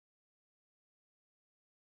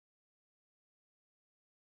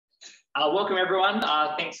Welcome everyone.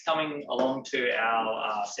 Thanks for coming along to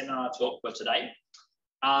our seminar talk for today.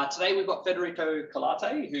 Today we've got Federico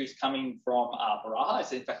Collarte, who's coming from Baraja.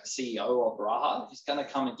 He's in fact the CEO of Baraja. He's going to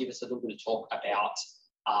come and give us a little bit of talk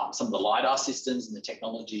about some of the LiDAR systems and the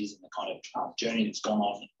technologies and the kind of journey that's gone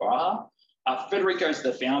on at Baraja. Federico is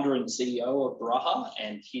the founder and CEO of Baraja,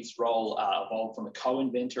 and his role evolved from a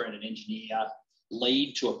co-inventor and an engineer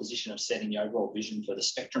lead to a position of setting the overall vision for the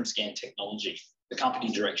Spectrum-Scan technology, the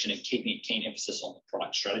company direction, and keeping a keen emphasis on the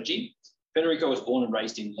product strategy. Federico was born and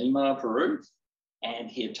raised in Lima, Peru, and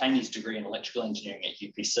he obtained his degree in electrical engineering at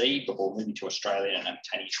UPC before moving to Australia and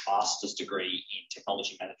obtaining his master's degree in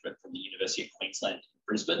technology management from the University of Queensland in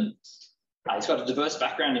Brisbane. He's got a diverse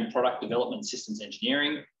background in product development and systems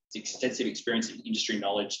engineering. His extensive experience in industry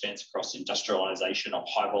knowledge spans across industrialization of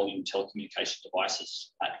high-volume telecommunication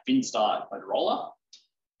devices at Finstar Motorola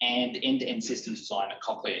and end-to-end systems design at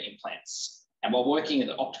Cochlear Implants. And while working in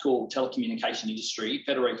the optical telecommunication industry,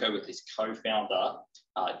 Federico, with his co-founder,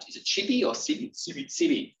 is it Chibi or Sibi?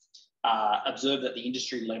 Sibi, observed that the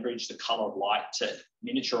industry leveraged the color of light to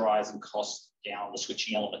miniaturize and cost down the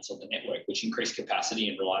switching elements of the network, which increased capacity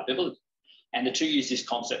and reliability. And the two used this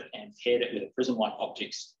concept and paired it with a prism-like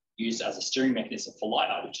optics used as a steering mechanism for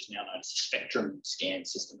LiDAR, which is now known as the Spectrum-Scan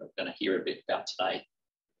system that we're going to hear a bit about today.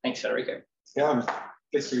 Thanks, Federico. Yeah, I'm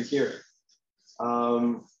pleased to be here.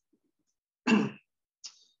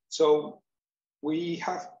 So we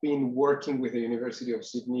have been working with the University of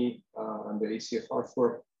Sydney and the ACFR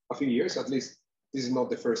for a few years. At least this is not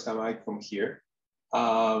the first time I come here.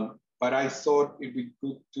 But I thought it'd be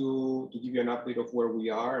good to give you an update of where we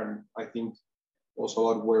are, and I think also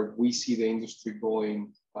about where we see the industry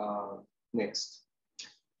going next.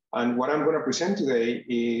 And what I'm going to present today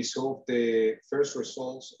is some of the first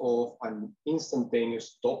results of an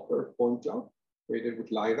instantaneous Doppler point cloud created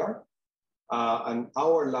with LiDAR. And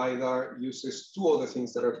our LiDAR uses two other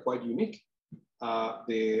things that are quite unique.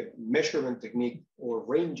 The measurement technique or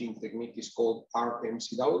ranging technique is called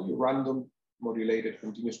RMCW, Random Modulated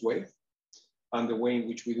Continuous Wave. And the way in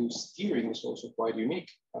which we do steering is also quite unique,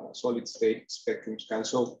 solid state spectrum scan.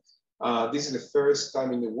 So this is the first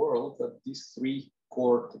time in the world that these three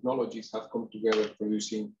core technologies have come together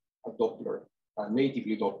producing a Doppler, a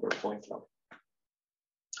natively Doppler point cloud.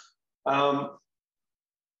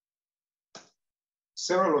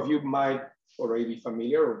 Several of you might already be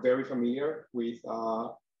familiar or very familiar with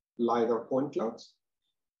LiDAR point clouds.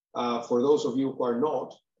 For those of you who are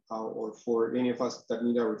not, or for any of us that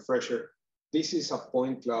need a refresher, this is a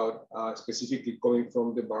point cloud specifically coming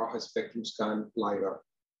from the Baraja Spectrum-Scan LiDAR.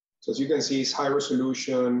 So as you can see, it's high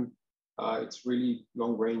resolution, it's really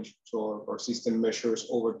long range, so our system measures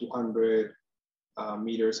over 200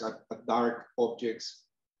 meters at dark objects.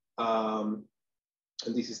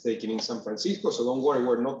 And this is taken in San Francisco, so don't worry,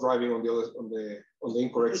 we're not driving on the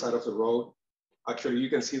incorrect side of the road. Actually, you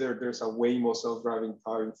can see there's a Waymo self-driving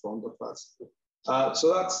car in front of us.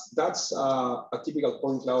 So that's a typical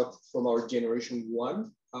point cloud from our generation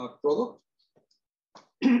 1 product.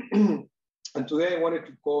 And today I wanted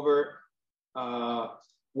to cover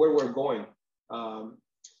where we're going,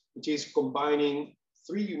 which is combining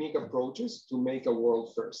three unique approaches to make a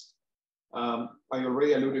world first. I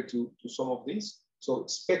already alluded to some of these. So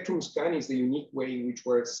spectrum scan is the unique way in which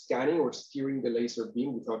we're scanning or steering the laser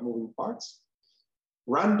beam without moving parts.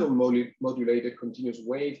 Random modulated continuous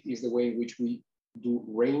wave is the way in which we do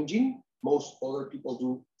ranging. Most other people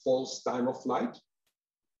do false time of flight.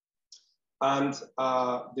 And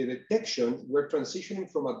the detection, we're transitioning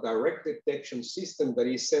from a direct detection system that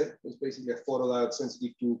is basically a photodiode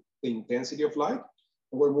sensitive to the intensity of light.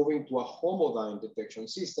 And we're moving to a homodyne detection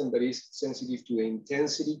system that is sensitive to the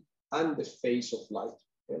intensity and the phase of light.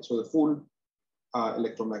 Okay? So the full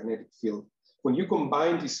electromagnetic field. When you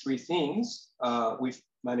combine these three things, we've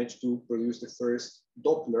managed to produce the first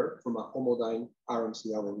Doppler from a homodyne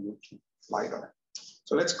RMCW LiDAR.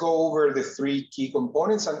 So let's go over the three key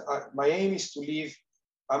components. And my aim is to leave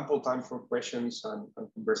ample time for questions and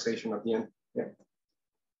conversation at the end. Yeah.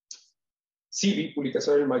 Sibi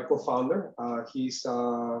Pulikasari, my co-founder, he's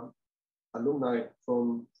alumni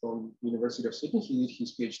from University of Sydney. He did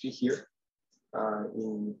his PhD here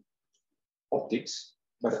in optics,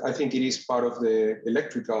 but I think it is part of the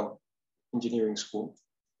electrical engineering school,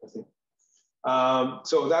 I think.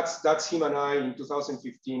 So that's him and I in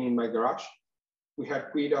 2015 in my garage. We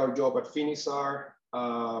had quit our job at Finisar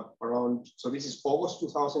around, so this is August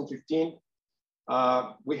 2015.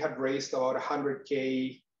 We had raised about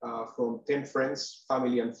 100K from 10 friends,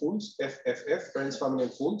 family and fools, FFF, friends, family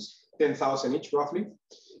and fools, 10,000 each roughly.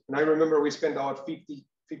 And I remember we spent about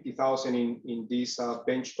 50,000 in this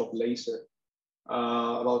benchtop laser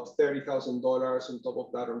about $30,000 on top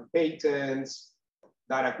of that on patents,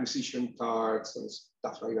 data acquisition cards, and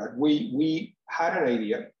stuff like that. We had an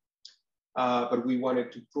idea, but we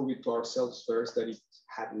wanted to prove it to ourselves first that it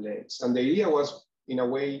had legs. And the idea was, in a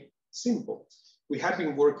way, simple. We had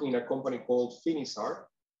been working in a company called Finisar,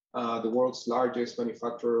 the world's largest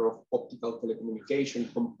manufacturer of optical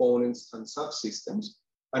telecommunication components and subsystems.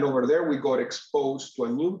 And over there, we got exposed to a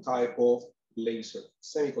new type of laser,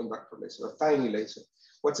 semiconductor laser, a tiny laser.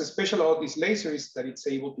 What's special about this laser is that it's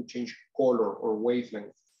able to change color or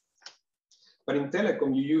wavelength. But in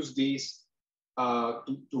telecom, you use this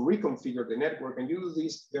to reconfigure the network, and you do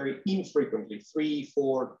this very infrequently, 3,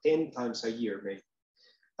 4, 10 times a year, maybe.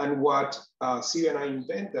 And what Siri and I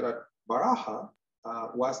invented at Baraja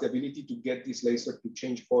was the ability to get this laser to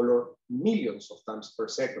change color millions of times per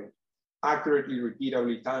second, accurately,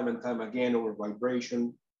 repeatably, time and time again over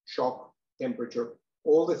vibration, shock, temperature,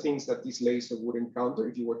 all the things that this laser would encounter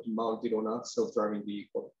if you were to mount it on a self-driving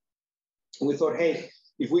vehicle. And we thought, hey,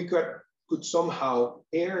 if we could somehow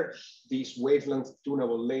pair this wavelength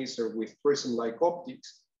tunable laser with prism-like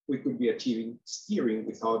optics, we could be achieving steering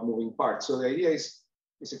without moving parts. So the idea is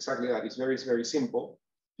exactly that. It's very, very simple.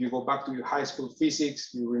 You go back to your high school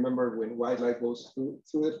physics, you remember when white light goes through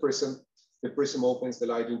the prism opens the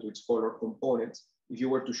light into its color components. If you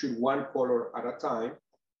were to shoot one color at a time,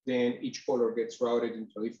 then each color gets routed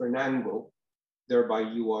into a different angle. Thereby,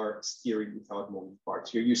 you are steering without moving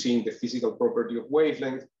parts. You're using the physical property of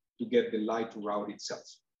wavelength to get the light to route itself.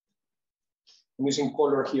 I'm using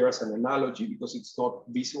color here as an analogy because it's not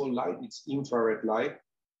visible light, it's infrared light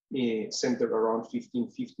centered around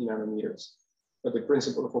 1550 nanometers. But the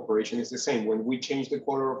principle of operation is the same. When we change the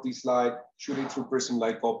color of this light, shoot it through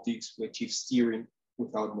prism-like optics, we achieve steering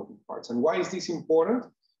without moving parts. And why is this important?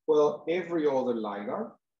 Well, every other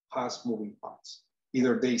LiDAR has moving parts.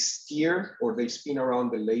 Either they steer or they spin around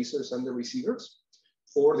the lasers and the receivers,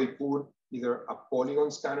 or they put either a polygon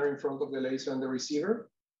scanner in front of the laser and the receiver,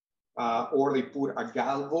 or they put a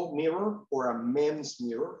galvo mirror or a MEMS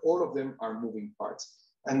mirror. All of them are moving parts.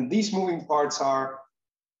 And these moving parts are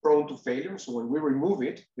prone to failure. So when we remove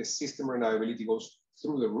it, the system reliability goes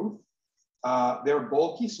through the roof. They're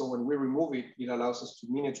bulky. So when we remove it, it allows us to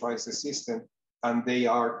miniaturize the system. And they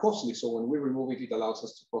are costly. So when we remove it, it allows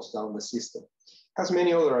us to cost down the system. It has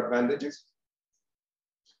many other advantages.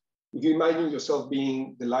 If you imagine yourself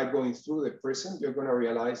being the light going through the prism, you're going to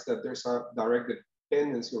realize that there's a direct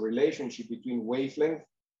dependency or relationship between wavelength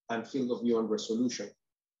and field of view and resolution.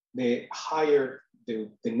 The higher the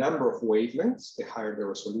number of wavelengths, the higher the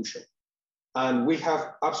resolution. And we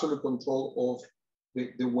have absolute control of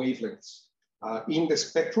the wavelengths. In the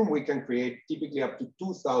spectrum, we can create typically up to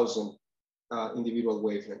 2,000 individual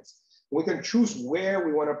wavelengths. We can choose where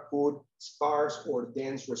we want to put sparse or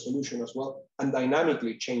dense resolution as well, and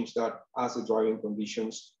dynamically change that as the driving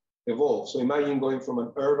conditions evolve. So imagine going from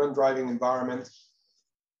an urban driving environment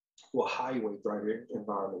to a highway driving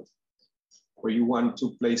environment, where you want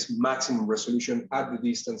to place maximum resolution at the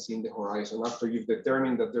distance in the horizon after you've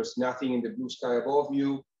determined that there's nothing in the blue sky above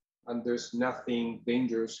you and there's nothing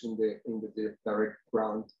dangerous in the direct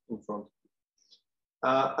ground in front of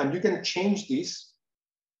you. And you can change this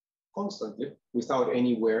constantly without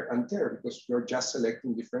any wear and tear because you're just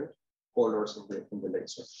selecting different colors in the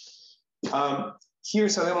laser.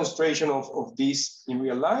 Here's a demonstration of this in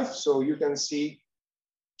real life. So you can see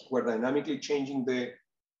we're dynamically changing the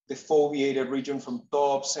foveated region from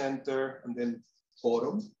top, center, and then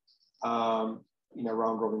bottom in a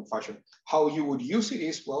round robin fashion. How you would use it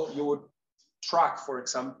is, well, you would track, for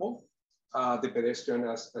example, the pedestrian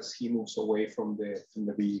as he moves away from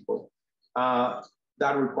the vehicle.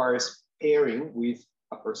 That requires pairing with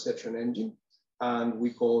a perception engine, and we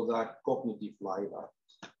call that cognitive LiDAR.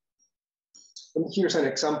 And here's an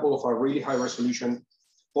example of a really high resolution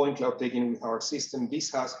point cloud taken with our system.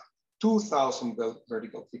 This has 2,000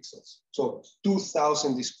 vertical pixels. So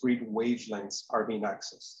 2,000 discrete wavelengths are being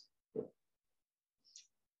accessed.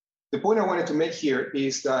 The point I wanted to make here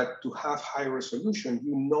is that to have high resolution,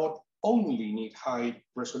 you not only need high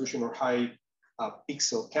resolution or high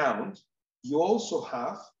pixel count, you also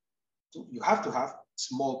have to have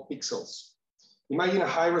small pixels. Imagine a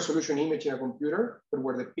high resolution image in a computer, but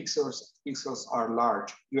where the pixels are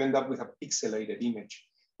large. You end up with a pixelated image.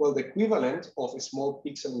 Well, the equivalent of a small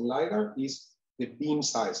pixel in LiDAR is the beam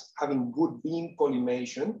size. Having good beam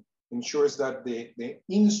collimation ensures that the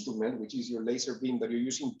instrument, which is your laser beam that you're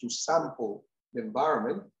using to sample the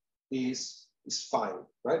environment, is fine,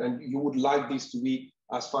 right? And you would like this to be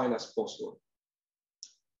as fine as possible.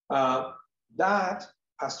 That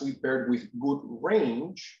has to be paired with good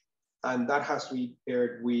range And that has to be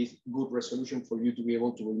paired with good resolution for you to be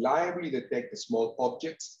able to reliably detect the small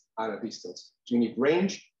objects at a distance. So you need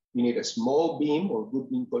range, you need a small beam or good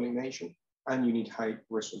beam collimation, and you need high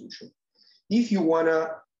resolution. If you wanna,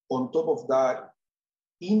 on top of that,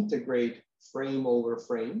 integrate frame over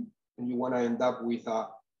frame, and you wanna end up with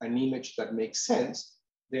an image that makes sense,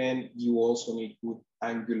 then you also need good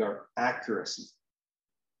angular accuracy.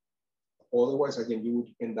 Otherwise, again, you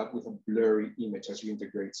would end up with a blurry image as you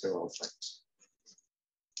integrate several frames.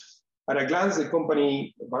 At a glance, the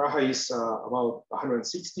company Baraja is about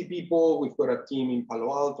 160 people. We've got a team in Palo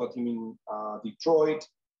Alto, a team in Detroit,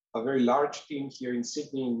 a very large team here in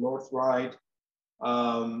Sydney, in North Ryde.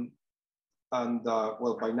 Well,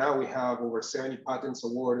 by now we have over 70 patents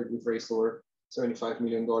awarded. We've raised over $75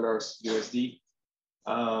 million USD.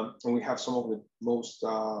 And we have some of the most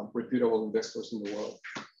reputable investors in the world.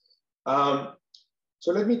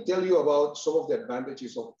 So let me tell you about some of the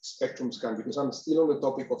advantages of spectrum scan, because I'm still on the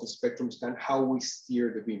topic of the spectrum scan, how we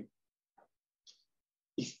steer the beam.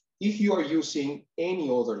 If you are using any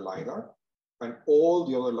other LiDAR, and all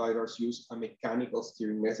the other LiDARs use a mechanical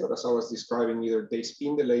steering method, as I was describing, either they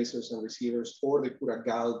spin the lasers and receivers, or they put a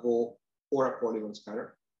galvo or a polygon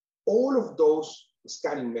scanner. All of those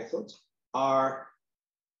scanning methods are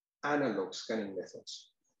analog scanning methods.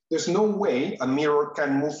 There's no way a mirror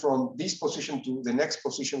can move from this position to the next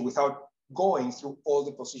position without going through all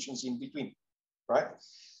the positions in between, right?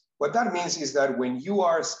 What that means is that when you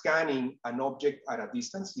are scanning an object at a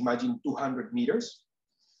distance, imagine 200 meters,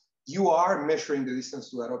 you are measuring the distance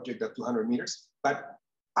to that object at 200 meters, but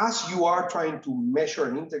as you are trying to measure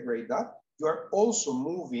and integrate that, you are also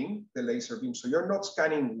moving the laser beam. So you're not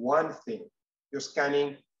scanning one thing, you're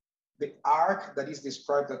scanning the arc that is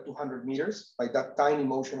described at 200 meters by that tiny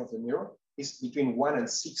motion of the mirror is between 1 and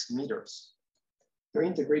 6 meters. You're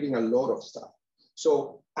integrating a lot of stuff.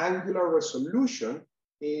 So angular resolution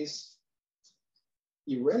is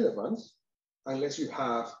irrelevant unless you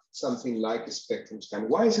have something like a spectrum scan.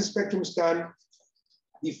 Why is a spectrum scan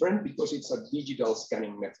different? Because it's a digital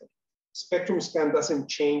scanning method. Spectrum scan doesn't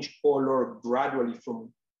change color gradually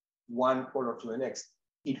from one color to the next.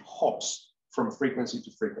 It hops from frequency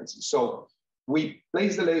to frequency. So we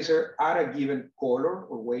place the laser at a given color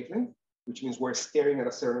or wavelength, which means we're staring at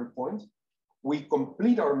a certain point. We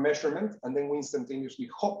complete our measurement, and then we instantaneously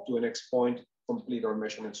hop to the next point, complete our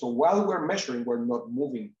measurement. So while we're measuring, we're not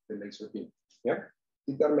moving the laser beam. Yeah,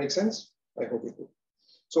 did that make sense? I hope it did.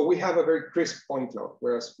 So we have a very crisp point cloud,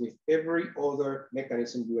 whereas with every other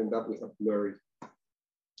mechanism, you end up with a blurry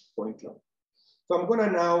point cloud. So I'm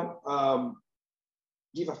gonna now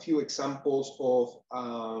give a few examples of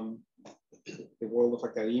the world of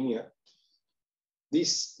academia.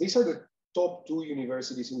 These are the top 2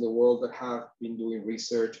 universities in the world that have been doing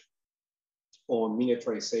research on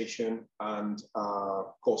miniaturization and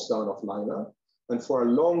cost down of LiDAR. And for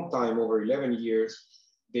a long time, over 11 years,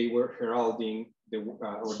 they were heralding,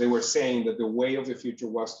 or they were saying that the way of the future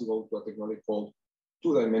was to go to a technology called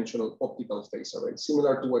 2-dimensional optical phase array,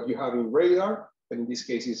 similar to what you have in radar, but in this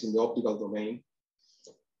case, it's in the optical domain.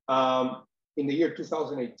 In the year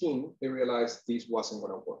 2018, they realized this wasn't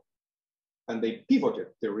going to work. And they pivoted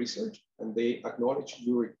their research and they acknowledged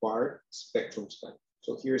you require spectrum scan.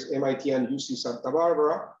 So here's MIT and UC Santa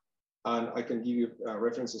Barbara, and I can give you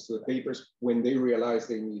references to the papers when they realized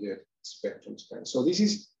they needed spectrum scan. So this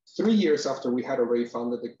is 3 years after we had already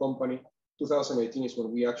founded the company. 2018 is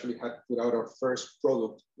when we actually had put out our first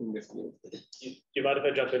product in the field. Do you mind if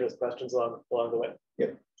I jump in with questions along the way?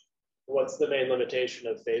 Yeah. What's the main limitation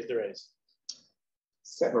of phased arrays?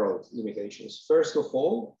 Several limitations. First of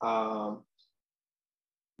all,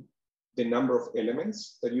 the number of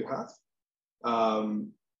elements that you have.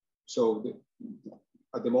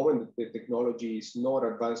 At the moment, the technology is not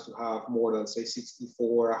advanced to have more than, say,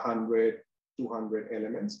 64, 100, 200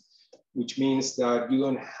 elements, which means that you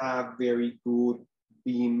don't have very good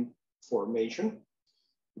beam formation,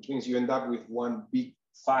 which means you end up with one big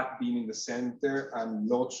fat beam in the center and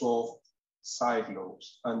lots of side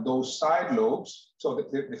lobes. And those side lobes, so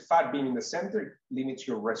the fat beam in the center limits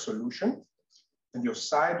your resolution, and your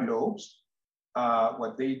side lobes,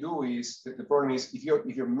 what they do is, the problem is if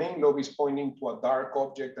your main lobe is pointing to a dark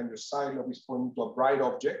object and your side lobe is pointing to a bright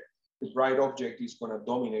object, the bright object is gonna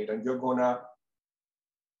dominate and you're gonna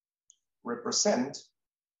represent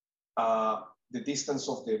the distance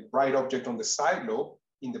of the bright object on the side lobe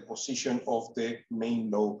in the position of the main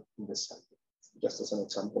lobe in the center, just as an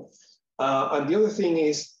example. And the other thing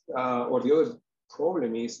is, or the other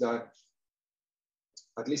problem is that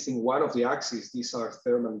at least in one of the axes, these are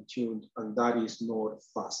thermally tuned, and that is not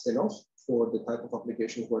fast enough for the type of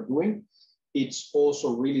applications we're doing. it's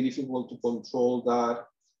also really difficult to control that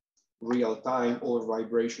real time or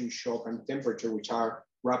vibration, shock, and temperature, which are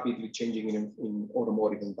rapidly changing in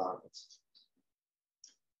automotive environments.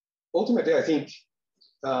 Ultimately, I think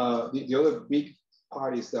the other big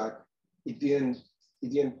part is that it didn't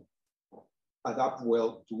adapt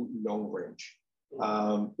well to long range.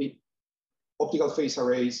 Optical phase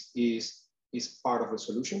arrays is part of the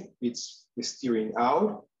solution. It's the steering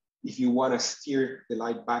out. If you want to steer the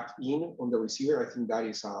light back in on the receiver, I think that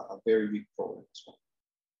is a very big problem as well.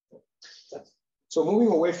 So moving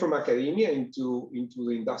away from academia into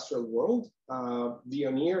the industrial world,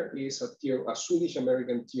 Veoneer is a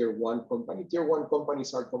Swedish-American tier 1 company. Tier 1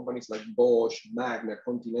 companies are companies like Bosch, Magna,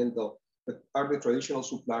 Continental, that are the traditional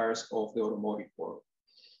suppliers of the automotive world.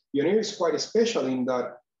 Veoneer is quite special in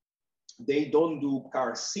that they don't do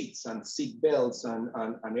car seats and seat belts and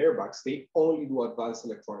airbags. They only do advanced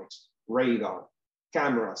electronics, radar,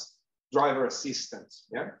 cameras, driver assistance.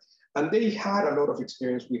 Yeah? And they had a lot of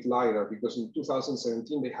experience with LiDAR because in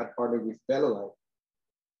 2017, they had partnered with Velodyne.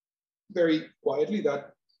 Very quietly,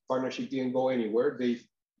 that partnership didn't go anywhere. They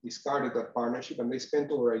discarded that partnership and they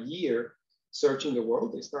spent over a year searching the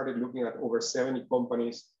world. They started looking at over 70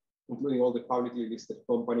 companies, including all the publicly listed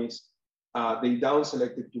companies. They down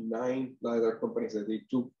selected to 9 LiDAR companies that they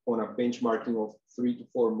took on a benchmarking of 3 to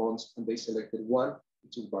 4 months, and they selected one,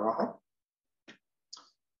 which is Baraja.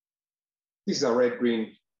 This is a red,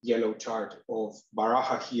 green, yellow chart of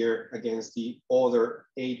Baraja here against the other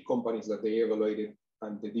 8 companies that they evaluated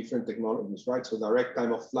and the different technologies, right? So direct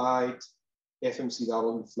time of flight,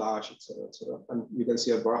 FMCW, flash, et cetera, et cetera. And you can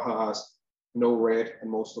see that Baraja has no red and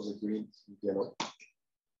most of the green, yellow.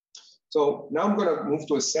 So now I'm gonna move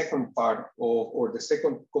to a second part or the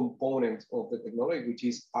second component of the technology, which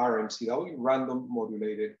is RMCW, random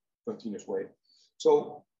modulated continuous wave.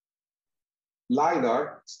 So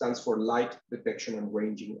LiDAR stands for light detection and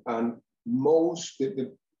ranging. And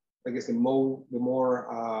I guess the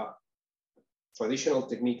more traditional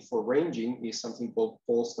technique for ranging is something called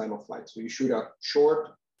pulse time of flight. So you shoot a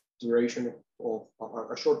short duration of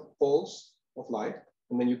a short pulse of light,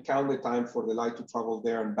 and then you count the time for the light to travel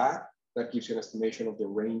there and back. That gives you an estimation of the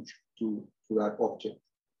range to that object.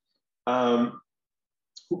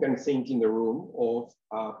 Who can think in the room of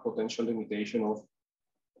a potential limitation of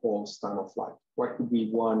pulse time of flight? What could be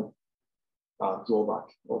one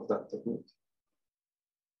drawback of that technique?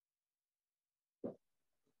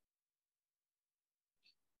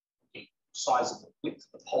 The size of the width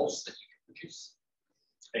of the pulse that you can produce.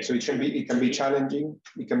 So it can be challenging.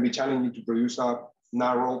 It can be challenging to produce a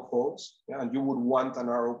narrow pulse, yeah? And you would want a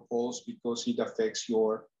narrow pulse because it affects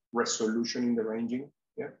your resolution in the ranging.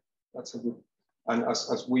 Yeah, that's a good. And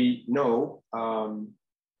as we know,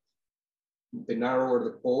 the narrower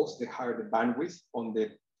the pulse, the higher the bandwidth on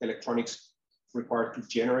the electronics required to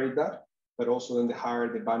generate that, but also then the higher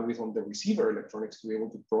the bandwidth on the receiver electronics to be able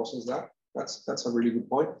to process that. That's a really good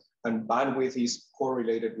point. And bandwidth is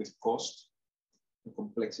correlated with cost and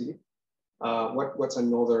complexity. What's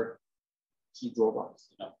another key drawback?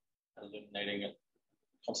 Eliminating it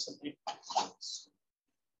constantly.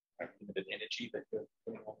 Limited energy that you're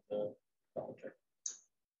putting on the object.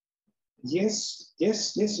 Yes.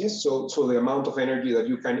 So the amount of energy that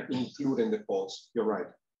you can include in the pulse, you're right.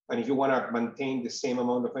 And if you want to maintain the same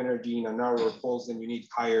amount of energy in a narrower pulse, then you need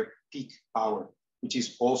higher peak power, which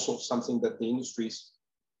is also something that the industry is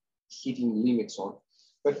hitting limits on.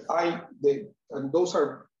 But and those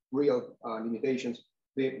are real limitations.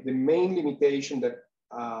 The main limitation that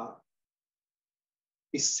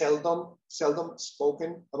is seldom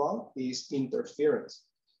spoken about is interference.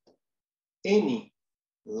 Any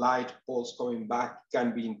light pulse coming back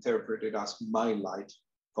can be interpreted as my light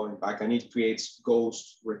coming back, and it creates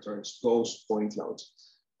ghost returns, ghost point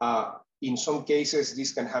clouds. In some cases,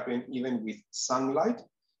 this can happen even with sunlight,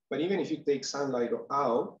 but even if you take sunlight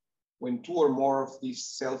out, when 2 or more of these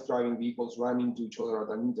self-driving vehicles run into each other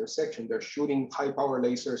at an intersection, they're shooting high-power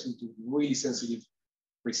lasers into really sensitive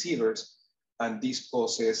receivers, and this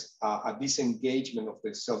causes a disengagement of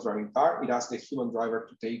the self-driving car. It asks the human driver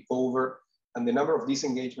to take over, and the number of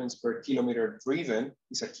disengagements per kilometer driven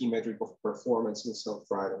is a key metric of performance in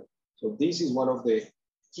self-driving. So this is one of the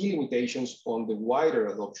key limitations on the wider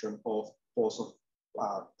adoption of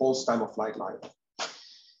pulse time of flight LiDAR.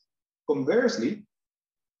 Conversely,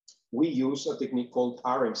 we use a technique called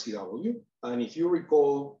RMCW. And if you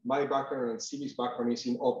recall, my background and SIRIS background is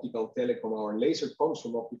in optical telecom. Our laser comes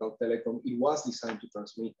from optical telecom. It was designed to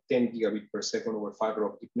transmit 10 gigabit per second over fiber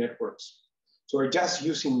optic networks. So we're just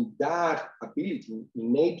using that ability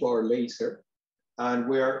innate to our laser, and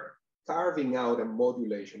we're carving out a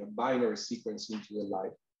modulation, a binary sequence into the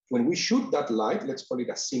light when we shoot that light, let's call it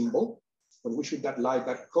a symbol, when we shoot that light,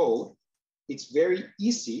 that code, it's very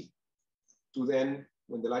easy to then,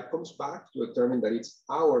 when the light comes back, to determine that it's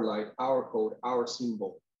our light, our code, our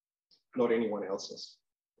symbol, not anyone else's.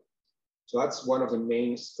 So that's one of the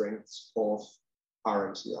main strengths of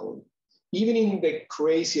RMCW. Even in the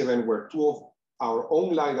crazy event where two of our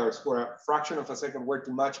own LiDARs for a fraction of a second were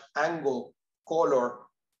to match angle, color,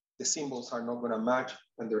 the symbols are not going to match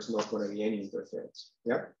and there's not going to be any interference.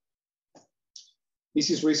 Yeah. This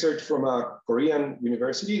is research from a Korean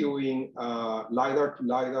university doing LiDAR to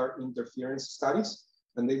LiDAR interference studies.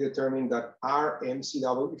 And they determined that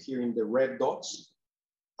RMCW, here in the red dots,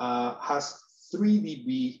 has 3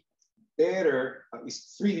 dB better,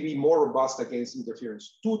 is 3 dB more robust against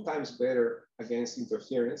interference, 2 times better against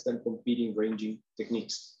interference than competing ranging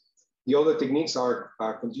techniques. The other techniques are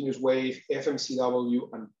continuous wave, FMCW,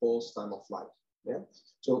 and pulse time of flight. Yeah?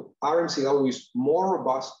 So RMCW is more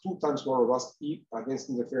robust, 2 times more robust against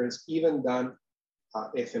interference even than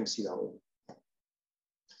FMCW.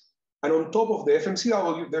 And on top of the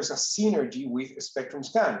FMCW, there's a synergy with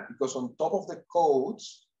Spectrum-Scan, because on top of the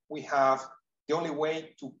codes, we have the only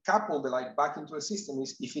way to couple the light back into the system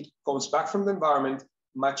is if it comes back from the environment,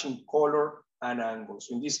 matching color and angle.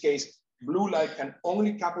 So in this case, blue light can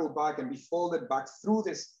only couple back and be folded back through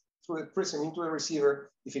the prism into the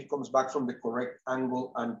receiver if it comes back from the correct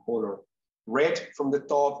angle and color. Red from the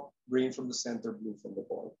top, green from the center, blue from the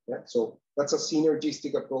bottom. Yeah? So that's a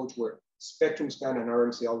synergistic approach where Spectrum-Scan and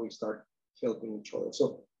RMCW start helping each other.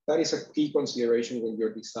 So that is a key consideration when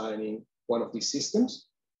you're designing one of these systems.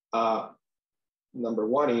 Number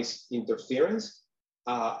one is interference,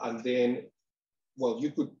 and then, well,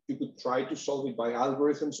 you could try to solve it by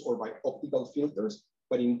algorithms or by optical filters,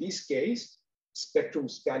 but in this case,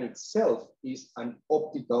 Spectrum-Scan itself is an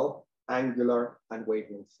optical, angular, and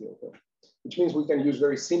wavelength filter, which means we can use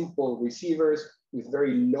very simple receivers with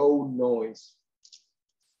very low noise.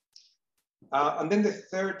 And then the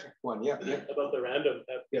third one, yeah. About the random,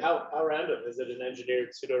 how random? Is it an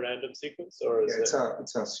engineered pseudo-random sequence, or is it's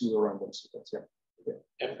a pseudo-random sequence, yeah.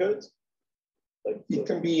 M codes? Like, it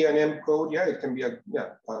can be an M code, yeah. It can be a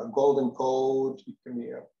golden code. It can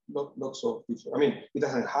be lots of different. I mean, it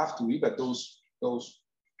doesn't have to be, but those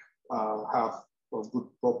have good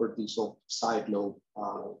properties of side lobe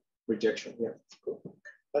rejection. Yeah. Cool.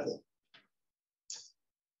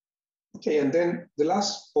 Okay, and then the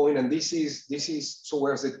last point, and this is so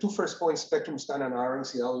whereas the 2 first points, Spectrum-Scan and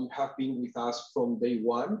RMCW, have been with us from day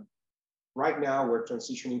one. Right now, we're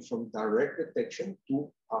transitioning from direct detection to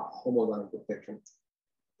homodyne detection.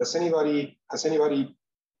 Has anybody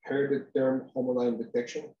heard the term homodyne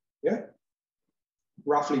detection? Yeah?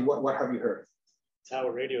 Roughly, what have you heard? It's how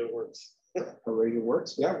a radio works. How radio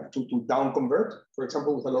works, yeah. To down convert, for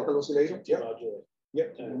example, with a local oscillator. To modulate. Yeah,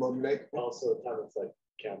 to modulate. Also, a time of flight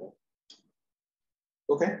camera.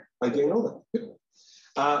 Okay, I didn't know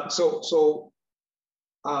that.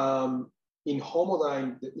 In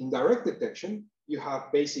homodyne, in direct detection, you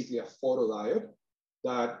have basically a photodiode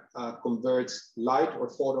that converts light or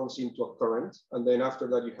photons into a current. And then after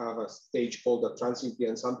that, you have a stage called a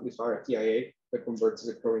transimpedance amplifier, a TIA, that converts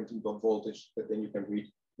the current into a voltage that then you can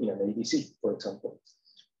read in an ADC, for example.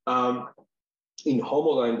 In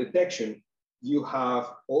homodyne detection, you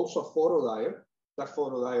have also a photodiode. That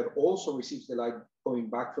photodiode also receives the light coming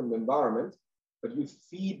back from the environment, but you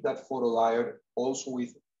feed that photodiode also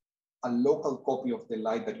with a local copy of the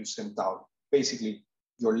light that you sent out. Basically,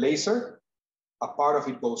 your laser, a part of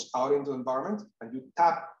it goes out into the environment, and you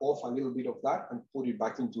tap off a little bit of that and put it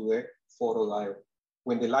back into the photodiode.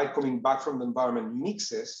 When the light coming back from the environment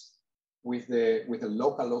mixes with a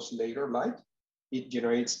local oscillator light, it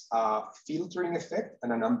generates a filtering effect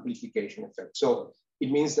and an amplification effect. So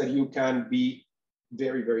it means that you can be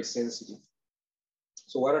very, very sensitive.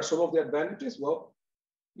 So what are some of the advantages? Well,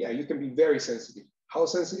 yeah, you can be very sensitive. How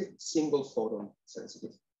sensitive? Single photon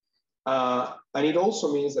sensitive. And it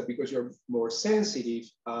also means that because you're more sensitive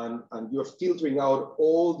and you're filtering out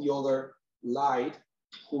all the other light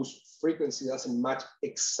whose frequency doesn't match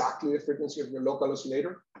exactly the frequency of your local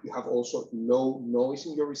oscillator, you have also low noise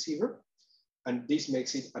in your receiver. And this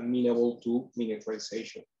makes it amenable to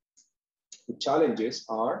miniaturization. The challenges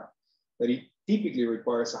are that it typically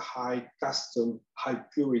requires a high custom, high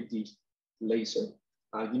purity laser.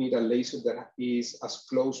 You need a laser that is as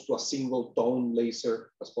close to a single tone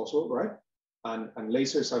laser as possible, right? And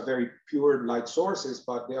lasers are very pure light sources,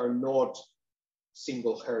 but they are not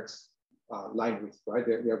single hertz line width, right?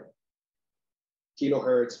 They're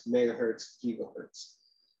kilohertz, megahertz, gigahertz.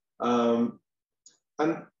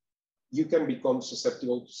 And you can become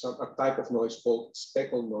susceptible to a type of noise called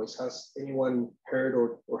speckled noise. Has anyone heard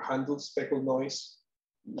or handled speckled noise?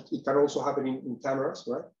 It can also happen in cameras,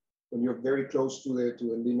 right? When you're very close to the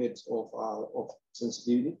limit of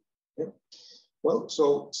sensitivity. Yeah? Well,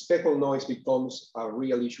 so speckled noise becomes a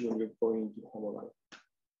real issue when you're going into homodyne.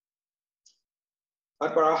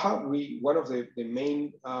 At Baraja, one of the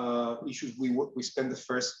main issues we spent the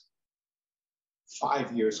first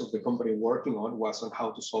 5 years of the company working on was on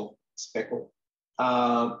how to solve speckle.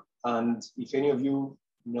 And if any of you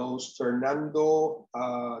knows Fernando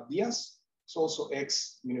Diaz, he's also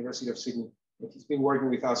ex-University of Sydney. He's been working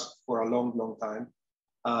with us for a long, long time.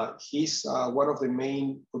 He's one of the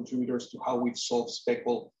main contributors to how we've solved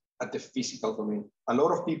speckle at the physical domain. A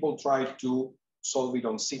lot of people try to solve it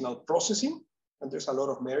on signal processing, and there's a lot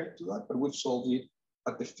of merit to that, but we've solved it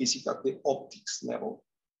at the physical, at the optics level.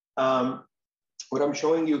 What I'm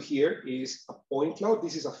showing you here is a point cloud.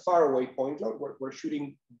 This is a faraway point cloud. We're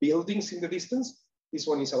shooting buildings in the distance. This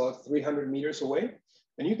one is about 300 meters away.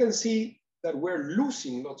 And you can see that we're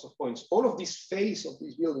losing lots of points. All of this face of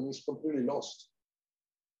this building is completely lost.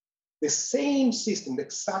 The same system, the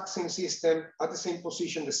exact same system at the same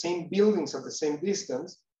position, the same buildings at the same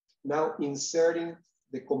distance, now inserting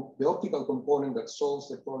the optical component that solves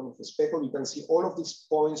the problem of the speckle. You can see all of these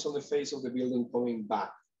points on the face of the building coming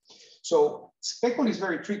back. So speckle is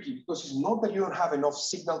very tricky because it's not that you don't have enough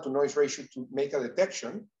signal to noise ratio to make a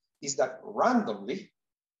detection, it's that randomly,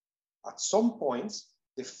 at some points,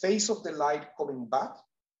 the face of the light coming back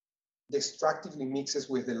destructively mixes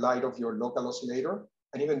with the light of your local oscillator.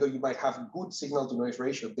 And even though you might have good signal to noise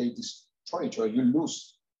ratio, they destroy each other, you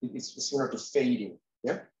lose. It's similar to fading,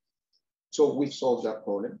 yeah? So we've solved that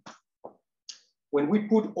problem. When we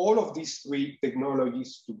put all of these three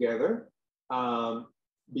technologies together,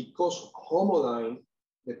 because homodyne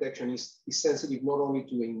detection is sensitive not only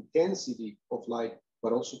to the intensity of light,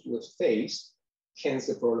 but also to the phase, hence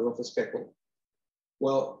the problem of the speckle.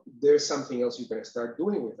 Well, there's something else you can start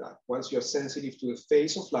doing with that. Once you're sensitive to the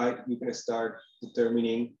phase of light, you can start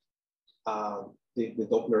determining the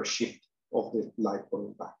Doppler shift of the light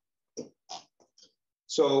coming back.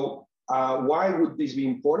 So why would this be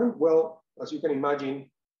important? Well, as you can imagine,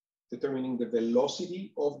 determining the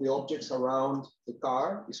velocity of the objects around the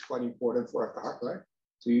car is quite important for a car, right?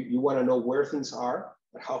 So you want to know where things are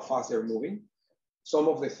and how fast they're moving. Some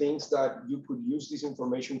of the things that you could use this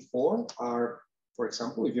information for are, for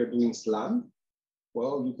example, if you're doing SLAM,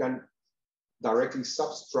 well, you can directly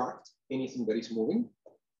subtract anything that is moving,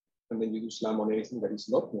 and then you do SLAM on anything that is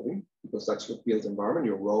not moving, because that's your built environment,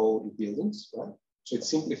 your road, your buildings, right? So it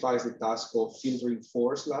simplifies the task of filtering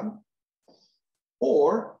for SLAM.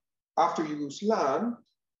 Or after you do SLAM,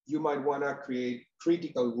 you might want to create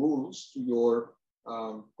critical rules to your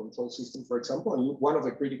control system, for example. And one of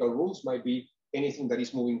the critical rules might be anything that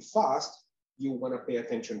is moving fast, you want to pay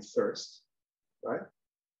attention first, right?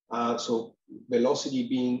 So velocity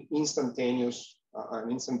being instantaneous,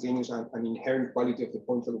 an inherent quality of the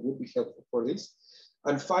point cloud would be helpful for this.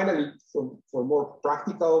 And finally, for more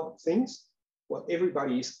practical things, well,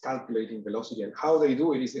 everybody is calculating velocity, and how they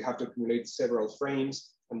do it is they have to accumulate several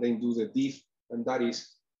frames and then do the diff, and that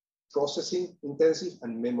is processing intensive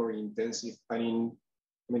and memory intensive. And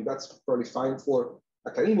I mean, that's probably fine for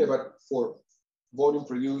academia, but for volume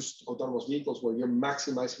produced autonomous vehicles where you're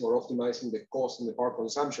maximizing or optimizing the cost and the power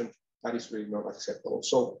consumption, that is really not acceptable.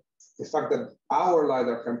 So the fact that our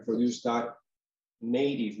LiDAR can produce that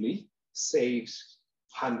natively saves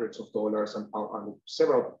hundreds of dollars and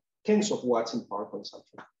several tens of watts in power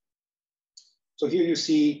consumption. So here you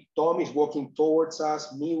see Tom is walking towards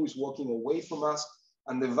us, Miu is walking away from us,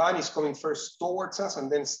 and the van is coming first towards us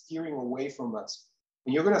and then steering away from us.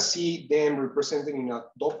 And you're gonna see them represented in a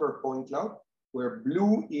Doppler point cloud, where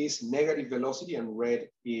blue is negative velocity and red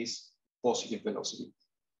is positive velocity.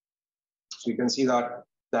 So you can see that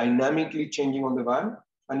dynamically changing on the van,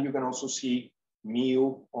 and you can also see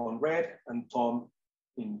Miu on red and Tom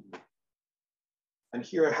in blue. And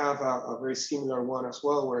here I have a very similar one as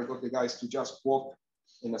well, where I got the guys to just walk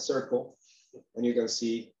in a circle, and you can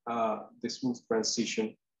see the smooth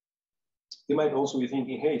transition. You might also be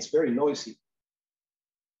thinking, hey, it's very noisy,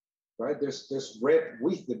 right? There's red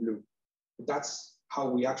with the blue. That's how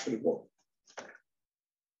we actually walk.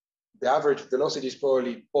 The average velocity is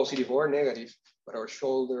probably positive or negative, but our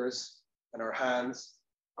shoulders and our hands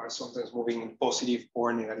are sometimes moving in positive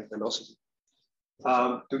or negative velocity.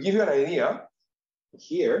 To give you an idea,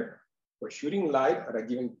 here we're shooting light at a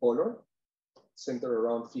given color, centered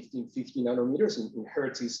around 1550 nanometers. In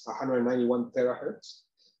hertz is 191 terahertz.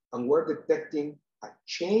 And we're detecting a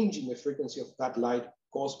change in the frequency of that light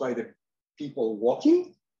caused by the people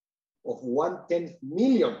walking of 1/10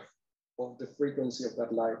 millionth of the frequency of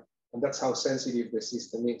that light. And that's how sensitive the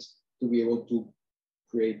system is to be able to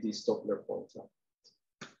create this Doppler point cloud.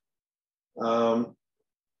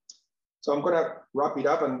 So I'm gonna wrap it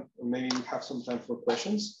up and maybe have some time for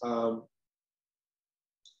questions.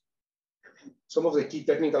 Some of the key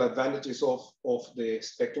technical advantages of the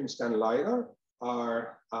Spectrum-Scan LiDAR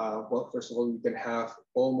are, well, first of all, you can have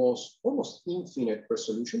almost infinite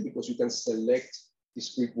resolution because you can select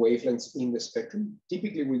discrete wavelengths in the spectrum.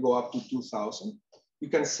 Typically, we go up to 2000. You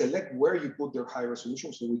can select where you put their high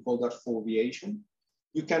resolution, so we call that foveation.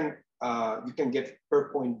 You can get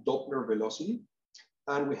per point Doppler velocity,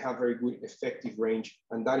 and we have very good effective range.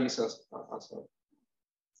 And that is, as a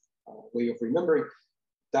way of remembering,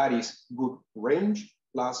 that is good range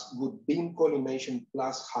plus good beam collimation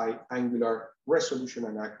plus high angular resolution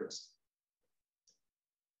and accuracy.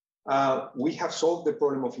 We have solved the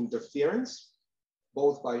problem of interference,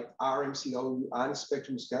 both by RMCW and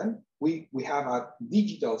spectrum scan. We have a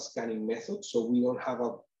digital scanning method, so we don't have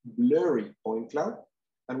a blurry point cloud,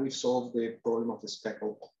 and we've solved the problem of the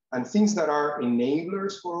speckle. And things that are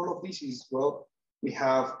enablers for all of this is, well, we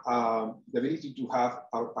have the ability to have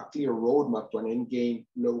a clear roadmap to an end-game,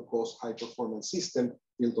 low-cost, high-performance system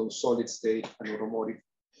built on solid state and automotive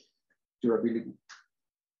durability.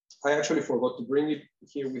 I actually forgot to bring it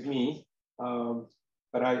here with me,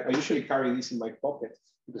 but I usually carry this in my pocket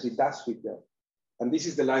because it does fit there. And this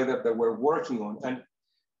is the LiDAR that we're working on. And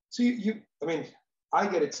so I mean, I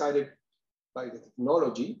get excited by the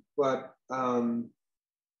technology, but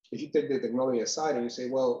if you take the technology aside and you say,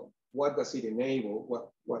 well, what does it enable?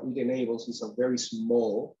 What it enables is a very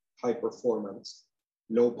small, high performance,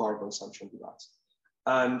 low power consumption device.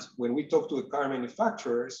 And when we talk to the car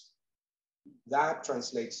manufacturers, that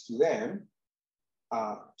translates to them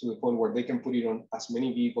to the point where they can put it on as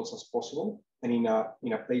many vehicles as possible and in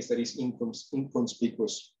a place that is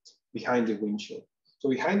inconspicuous behind the windshield. So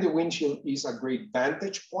behind the windshield is a great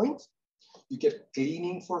vantage point. You get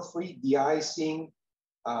cleaning for free, de-icing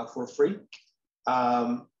for free.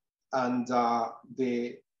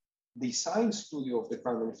 The design studio of the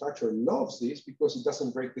car manufacturer loves this because it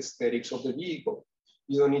doesn't break the aesthetics of the vehicle.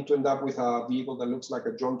 You don't need to end up with a vehicle that looks like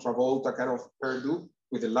a John Travolta kind of hairdo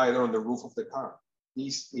with a LiDAR on the roof of the car.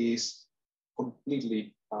 This is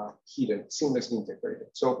completely hidden, seamlessly integrated.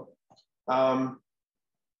 So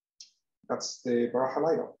that's the Baraja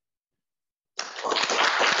LiDAR.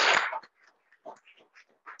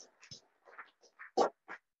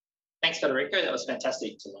 Thanks, Federico. That was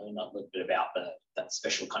fantastic to learn a little bit about that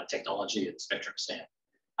special kind of technology at Spectrum-Scan.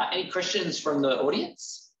 Any questions from the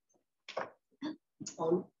audience?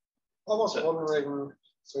 I was wondering,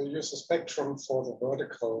 so you use a spectrum for the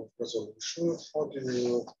vertical resolution. How do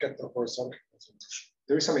you get the horizontal resolution?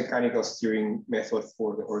 There is a mechanical steering method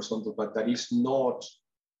for the horizontal, but that is not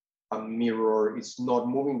a mirror. It's not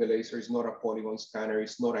moving the laser. It's not a polygon scanner.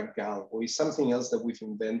 It's not a galvo. It's something else that we've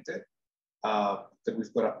invented. That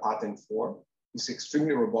we've got a patent for. It's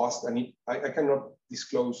extremely robust, and I cannot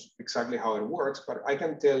disclose exactly how it works, but I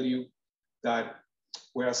can tell you that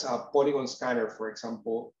whereas a polygon scanner, for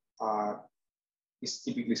example, is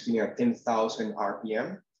typically spinning at 10,000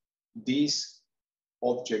 RPM, this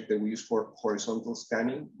object that we use for horizontal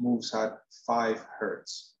scanning moves at 5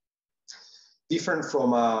 Hertz. Different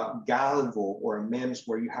from a galvo or a MEMS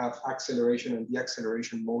where you have acceleration and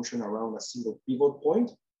deceleration motion around a single pivot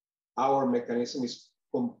point, our mechanism is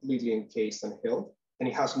completely encased and held, and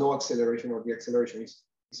it has no acceleration or deceleration.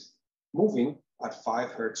 It's moving at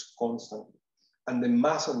 5 Hertz constantly. And the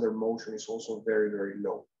mass under motion is also very, very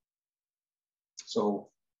low. So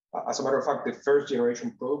as a matter of fact, the first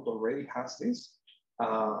generation product already has this,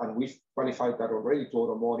 and we've qualified that already to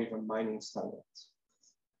automotive and mining standards.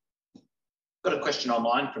 Got a question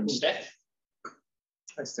online from Steph.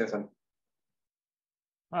 Hi, Stefan.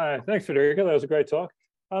 Hi, thanks, Federico. That was a great talk.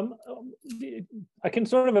 I can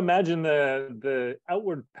sort of imagine the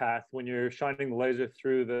outward path when you're shining the laser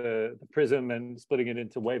through the prism and splitting it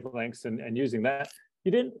into wavelengths and using that.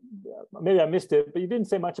 You didn't, maybe I missed it, but you didn't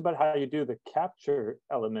say much about how you do the capture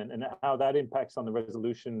element and how that impacts on the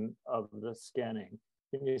resolution of the scanning.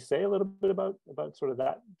 Can you say a little bit about sort of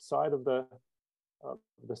that side of the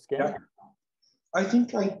scanning? Yeah. I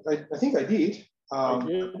think I did.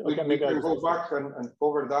 We can go back and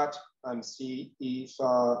cover that and see if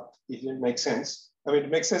it makes sense. I mean, it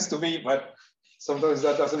makes sense to me, but sometimes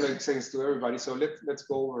that doesn't make sense to everybody. So let's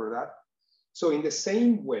go over that. So in the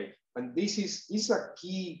same way, and this is a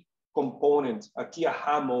key component, a key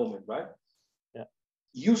aha moment, right? Yeah.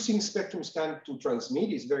 Using spectrum scan to transmit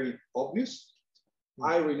is very obvious.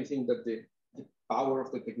 I really think that the power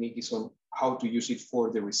of the technique is on how to use it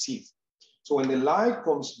for the receive. So when the light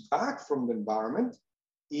comes back from the environment,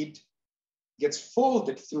 it gets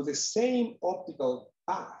folded through the same optical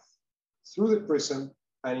path, through the prism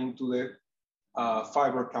and into the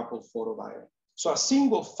fiber coupled photodiode. So a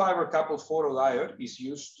single fiber coupled photodiode is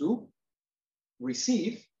used to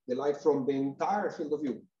receive the light from the entire field of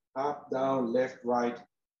view, up, down, left, right.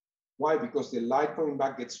 Why? Because the light coming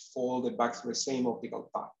back gets folded back through the same optical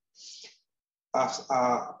path. As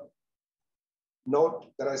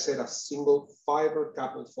note that I said a single fiber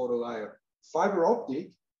coupled photodiode. Fiber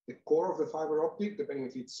optic, the core of the fiber optic, depending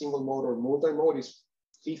if it's single mode or multi-mode, is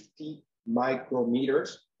 50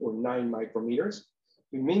 micrometers or 9 micrometers.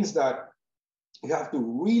 It means that you have to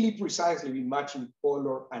really precisely be matching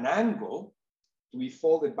color and angle to be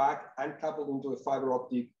folded back and coupled into a fiber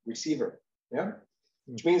optic receiver. Yeah,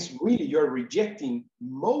 which means really you're rejecting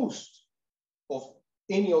most of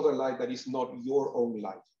any other light that is not your own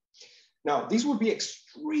light. Now, this would be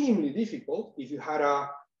extremely difficult if you had a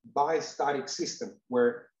bistatic system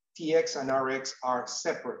where TX and RX are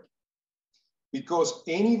separate, because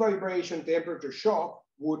any vibration temperature shock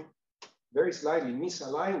would very slightly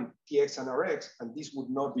misalign TX and RX, and this would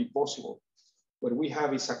not be possible. What we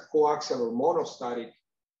have is a coaxial or monostatic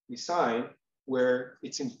design where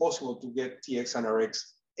it's impossible to get TX and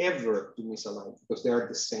RX ever to misalign because they are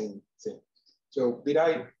the same thing. So did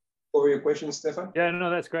I cover your question, Stefan? Yeah, no,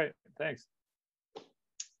 that's great. Thanks.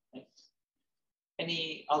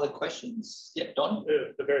 Any other questions? Yeah, Don?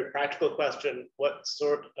 The very practical question, what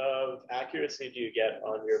sort of accuracy do you get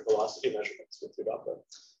on your velocity measurements with your Doppler?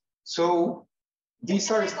 So these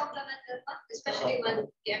are... Especially when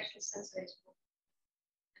the actual sensor is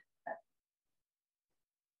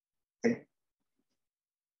okay.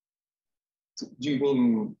 Do you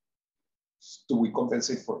mean, do we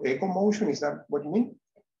compensate for echo motion? Is that what you mean?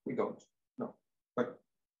 We don't, no. But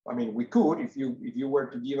I mean, we could, if you were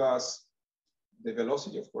to give us the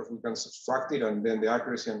velocity, of course, we can subtract it, and then the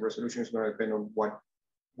accuracy and resolution is going to depend on what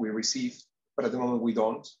we receive. But at the moment, we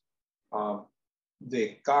don't.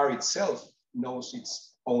 The car itself knows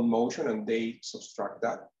its own motion, and they subtract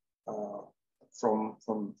that from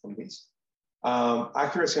this.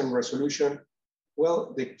 Accuracy and resolution.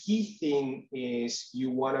 Well, the key thing is you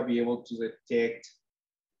want to be able to detect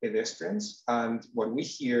pedestrians, and what we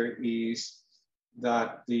hear is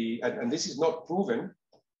that and this is not proven.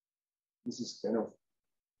 This is kind of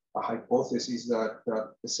a hypothesis that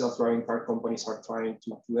the self-driving car companies are trying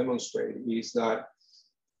to demonstrate, is that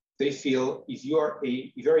they feel if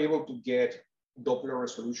you're able to get Doppler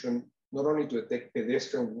resolution, not only to detect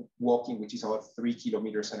pedestrian walking, which is about 3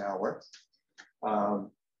 kilometers an hour,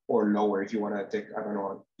 or lower if you want to detect, I don't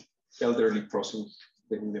know, elderly crossing,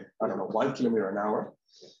 I don't know, 1 kilometer an hour.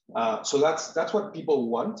 So that's what people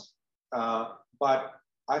want. But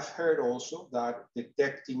I've heard also that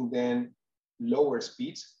detecting then lower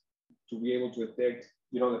speeds to be able to detect,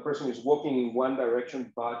 the person is walking in one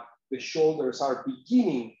direction, but the shoulders are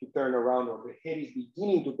beginning to turn around, or the head is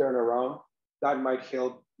beginning to turn around. That might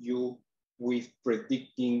help you with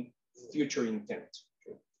predicting future intent.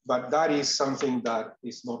 But that is something that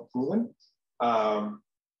is not proven. But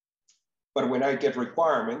when I get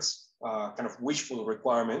requirements, kind of wishful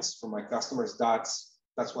requirements from my customers, that's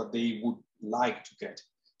what they would like to get.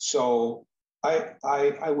 So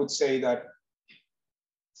I would say that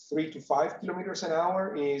 3 to 5 kilometers an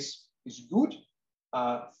hour is good.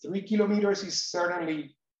 3 kilometers is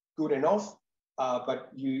certainly good enough, but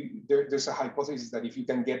there's a hypothesis that if you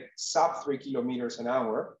can get sub 3 kilometers an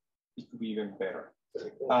hour, it could be even better.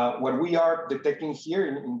 What we are detecting here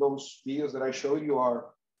in those videos that I showed you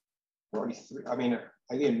are probably 3. I mean,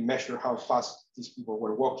 I didn't measure how fast these people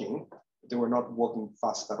were walking. They were not walking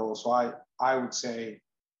fast at all. So I would say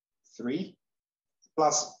 3.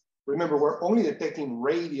 Plus, remember, we're only detecting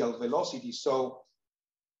radial velocity. So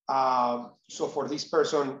for this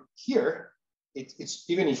person here, it's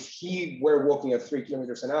even if he were walking at 3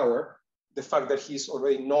 kilometers an hour, the fact that he's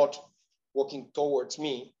already not walking towards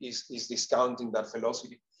me is discounting that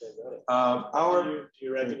velocity. Do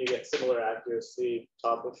you reckon you get similar accuracy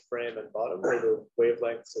top of frame and bottom, or the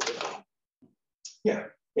wavelengths are different?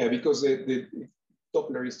 Yeah, because the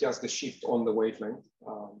Doppler is just the shift on the wavelength.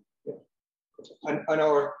 And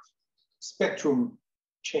our spectrum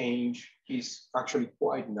change is actually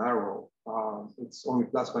quite narrow. It's only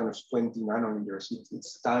plus minus 20 nanometers.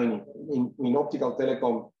 It's tiny. In optical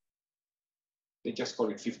telecom, they just call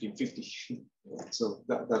it 1550. So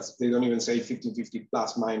that's, they don't even say 1550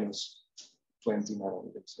 plus minus 20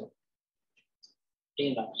 nanometers. So.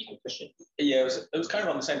 Ian, you have a question? Yeah, it was kind of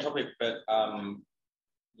on the same topic, but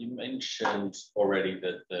you mentioned already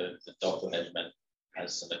that the Doppler measurement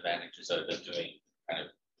has some advantages over doing kind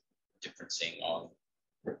of differencing on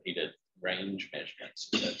repeated range measurements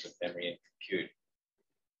in terms of memory and compute.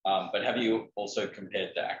 But have you also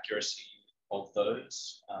compared the accuracy of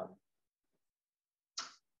those?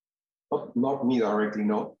 Not me directly,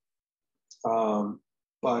 no.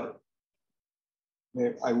 But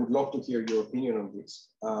I would love to hear your opinion on this.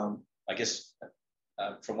 I guess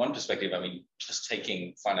from one perspective, I mean, just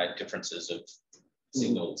taking finite differences of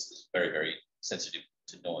signals is very, very sensitive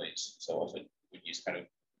to noise. So often we use kind of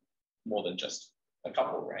more than just a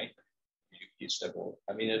couple, right? You use several.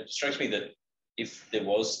 I mean, it strikes me that if there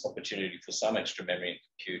was opportunity for some extra memory and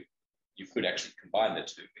compute, you could actually combine the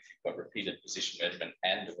two. If you've got repeated position measurement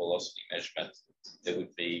and a velocity measurement, there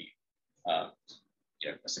would be a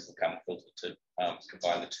simple camel filter to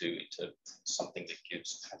combine the two into something that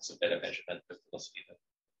gives perhaps a better measurement of velocity than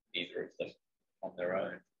either of them on their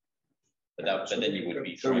own. But then you would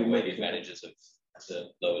be throwing away the advantages of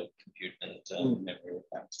the lower compute and memory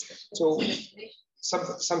requirements. So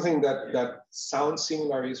something that sounds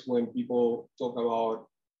similar is when people talk about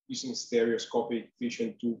using stereoscopic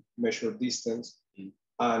vision to measure distance.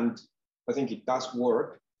 And I think it does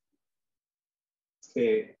work.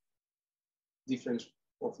 The difference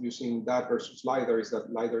of using that versus LiDAR is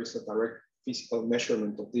that LiDAR is a direct physical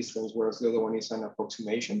measurement of distance, whereas the other one is an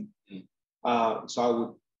approximation. So I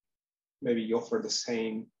would maybe offer the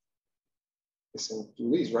same to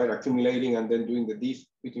this, right? Accumulating and then doing the diff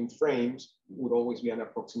between frames would always be an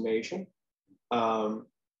approximation.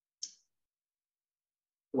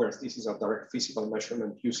 Whereas this is a direct physical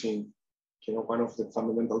measurement using, one of the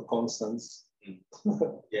fundamental constants.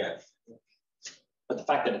 Yeah. But the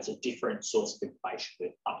fact that it's a different source of information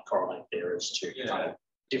with uncorrelated errors to kind of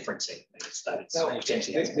differencing means that it's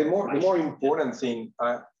potentially the more important thing,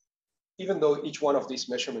 even though each one of these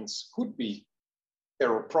measurements could be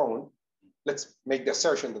error prone, let's make the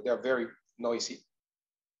assertion that they are very noisy.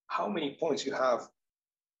 How many points you have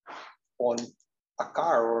on a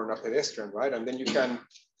car or on a pedestrian, right? And then you can,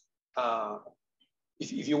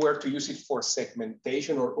 if you were to use it for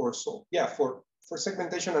segmentation or so, yeah, for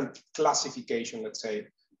segmentation and classification, let's say,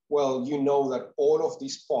 well, you know that all of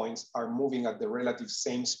these points are moving at the relative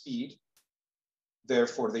same speed,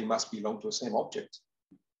 therefore they must belong to the same object.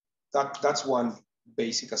 That's one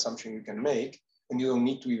basic assumption you can make, and you don't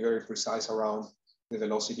need to be very precise around the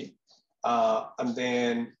velocity. And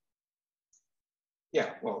then,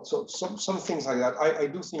 yeah, well, so some things like that. I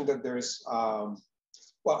do think that there's,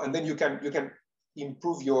 well, and then you can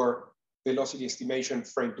improve your velocity estimation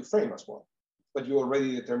frame to frame as well, but you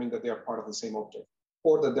already determined that they are part of the same object,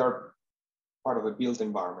 or that they're part of a built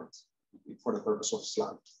environment for the purpose of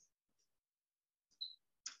SLAM.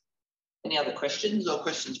 Any other questions or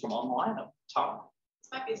questions from online? Tara? This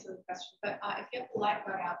might be a silly question, but if you have the light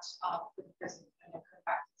going out with the prism and then come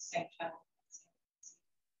back to the same channel,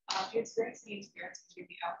 do you experience any interference between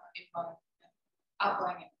the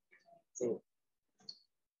outgoing and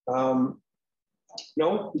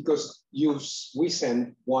no, because we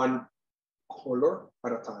send one color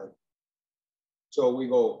at a time. So we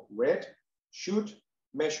go red, shoot,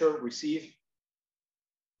 measure, receive,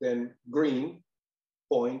 then green,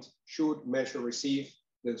 point, shoot, measure, receive,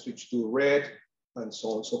 then switch to red, and so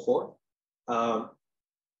on and so forth.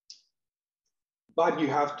 But you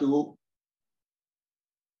have to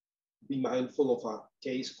be mindful of a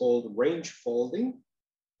case called range folding,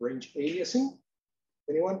 range aliasing.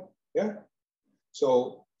 Anyone? Yeah?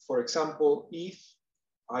 So, for example, if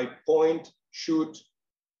I point, shoot,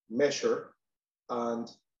 measure,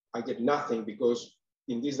 and I get nothing because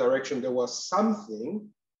in this direction there was something,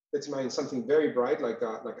 let's imagine something very bright, like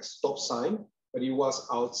a stop sign, but it was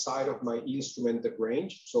outside of my instrumented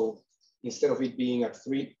range. So instead of it being at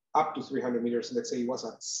up to 300 meters, let's say it was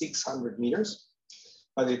at 600 meters.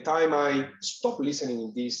 By the time I stop listening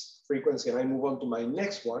in this frequency and I move on to my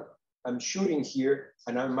next one, I'm shooting here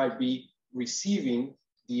and I might be receiving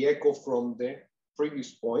the echo from the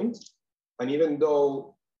previous point. And even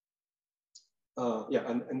though,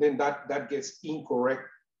 and then that gets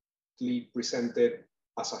incorrectly presented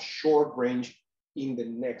as a short range in the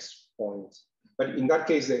next point. But in that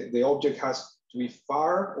case, the object has to be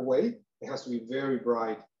far away, it has to be very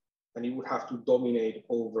bright, and it would have to dominate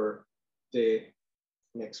over the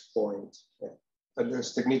next point. Yeah. And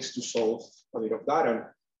there's techniques to solve a bit of that, and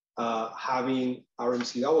having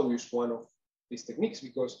RMCW is one of these techniques,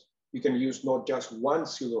 because you can use not just one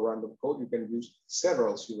pseudo-random code, you can use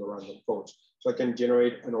several pseudo-random codes. So I can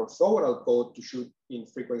generate an orthogonal code to shoot in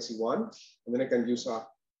frequency 1, and then I can use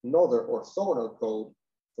another orthogonal code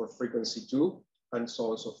for frequency 2, and so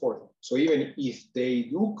on and so forth. So even if they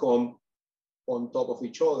do come on top of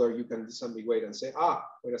each other, you can disambiguate and say,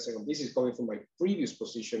 wait a second, this is coming from my previous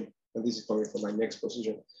position, and this is coming from my next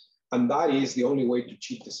position. And that is the only way to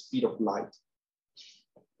cheat the speed of light.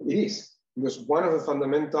 It is, because one of the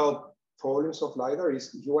fundamental problems of LiDAR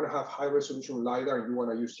is if you want to have high resolution LiDAR and you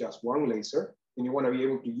want to use just one laser, and you want to be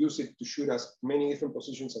able to use it to shoot as many different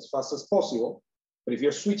positions as fast as possible. But if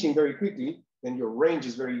you're switching very quickly, then your range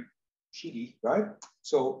is very shitty, right?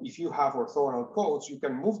 So if you have orthogonal codes, you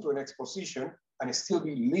can move to the next position and still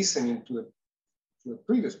be listening to the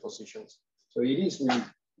previous positions. So it is really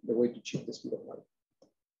the way to cheat the speed of light.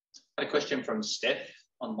 A question from Steph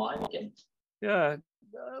online again. Yeah,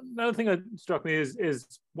 another thing that struck me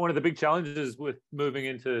is one of the big challenges with moving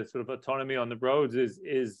into sort of autonomy on the roads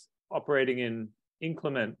is operating in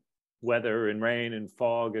inclement weather and rain and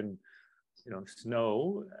fog and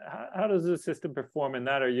snow. How does the system perform in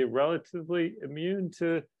that? Are you relatively immune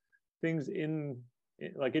to things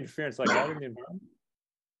like interference like that in the environment?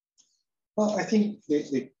 Well, I think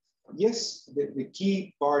the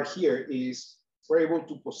key part here is we're able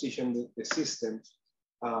to position the system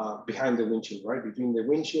behind the windshield, right? Between the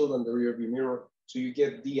windshield and the rear view mirror. So you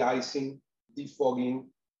get de-icing, defogging,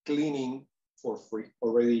 cleaning for free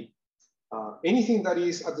already. Anything that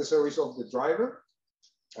is at the service of the driver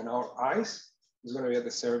and our eyes is going to be at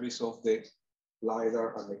the service of the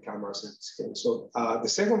LiDAR and the cameras in this case. So the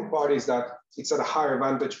second part is that it's at a higher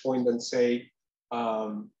vantage point than, say,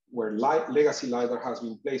 where legacy LiDAR has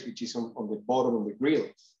been placed, which is on the bottom of the grill.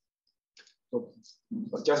 So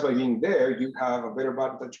but just by being there, you have a better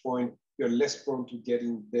vantage point. You're less prone to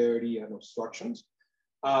getting dirty and obstructions.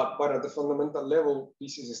 But at the fundamental level,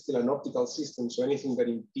 this is still an optical system. So anything that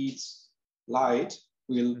impedes light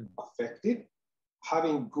will affect it.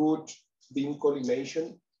 Having good beam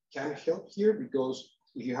collimation can help here, because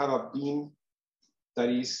if you have a beam that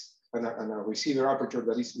is and a receiver aperture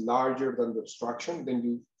that is larger than the obstruction, then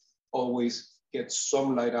you always get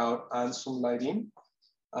some light out and some light in.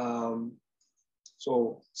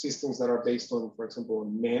 So systems that are based on, for example,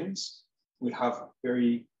 on MEMS will have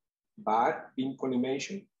very bad beam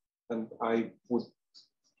collimation, and I would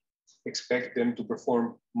expect them to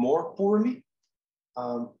perform more poorly,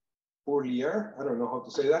 poorlier, I don't know how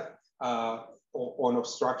to say that, on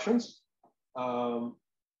obstructions. At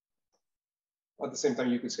the same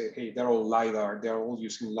time, you could say, hey, they're all LiDAR, they're all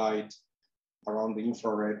using light around the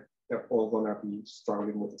infrared, they're all gonna be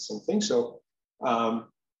struggling with the same thing. So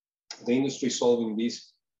the industry is solving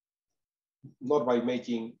this not by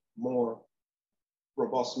making more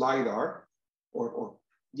robust LiDAR, or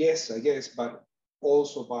yes, I guess, but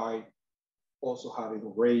also by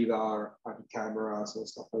having radar and cameras and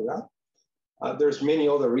stuff like that. There's many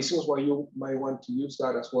other reasons why you might want to use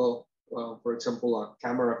that as well. For example, a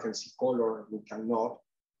camera can see color and we cannot.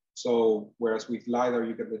 So whereas with LiDAR,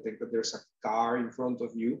 you can detect that there's a car in front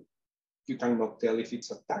of you, you cannot tell if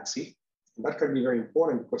it's a taxi. And that can be very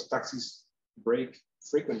important because taxis break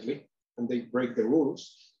frequently and they break the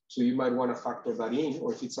rules. So you might want to factor that in.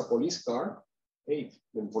 Or if it's a police car, hey,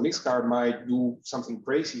 the police car might do something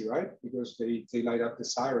crazy, right? Because they light up the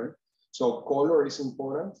siren. So color is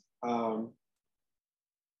important.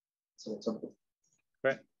 So example.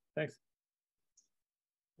 Great, thanks.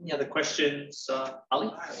 Any other questions,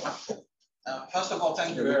 Ali? First of all,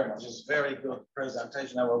 thank you very much. It's a very good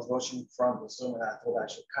presentation. I was watching from the Zoom and I thought I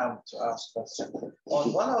should come to ask questions.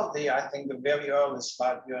 On one of the, I think the very early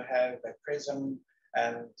slide, you have a prism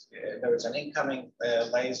and there is an incoming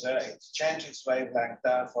laser. It changes its wavelength,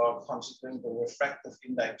 therefore considering the refractive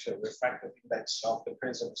index of the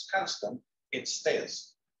prism is constant, it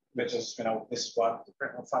stays, which is, this is what the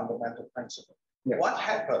fundamental principle. Yeah. What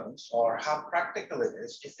happens, or how practical it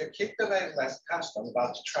is, if you keep the wavelength constant,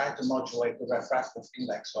 but try to modulate the refractive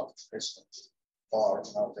index of the crystal, or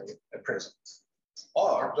the prism,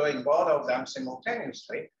 or doing both of them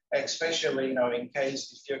simultaneously, especially in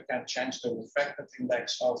case if you can change the refractive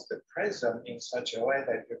index of the prism in such a way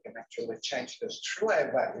that you can actually change the true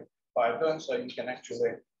wave value. By doing so, you can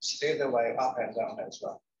actually steer the wave up and down as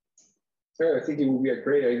well. Sure, I think it would be a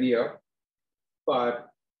great idea, but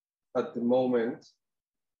at the moment,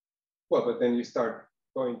 well, but then you start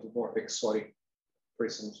going to more exotic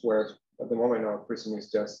prisms, whereas at the moment our prism is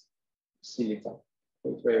just silicon.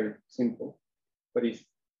 So it's very simple. But if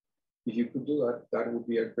you could do that, that would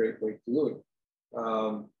be a great way to do it.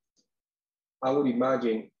 I would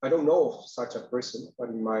imagine, I don't know of such a prism, but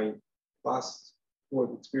in my past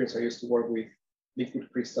work experience, I used to work with liquid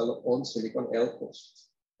crystal on silicon LCOS.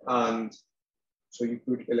 And so you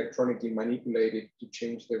could electronically manipulate it to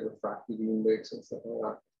change the refractive index and stuff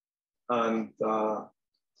like that. And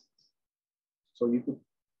so you could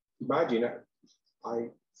imagine, I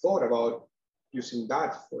thought about using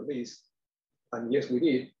that for this? And yes, we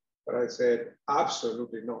did, but I said,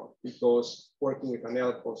 absolutely not, because working with an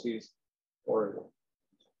LCOS is horrible.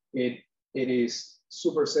 It is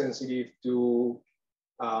super sensitive to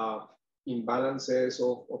imbalances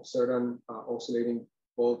of certain oscillating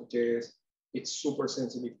voltages. It's super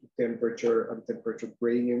sensitive to temperature and temperature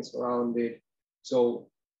gradients around it. So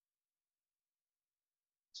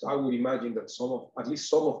I would imagine that at least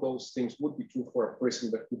some of those things would be true for a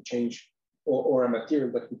prism that could change, or a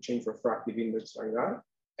material that could change refractive index like that.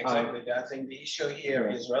 Exactly. I think the issue here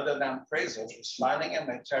is rather than prism, it's finding a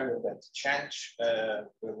material that change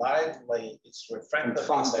reliably its refractive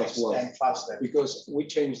fast index as well. and faster. Because we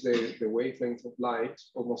change the wavelength of light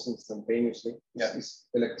almost instantaneously. Yeah. It's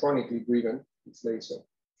electronically driven, it's laser.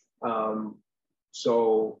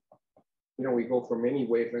 So, you know, we go from any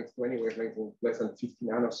wavelength to any wavelength in less than 50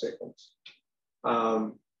 nanoseconds.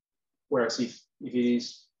 Whereas if it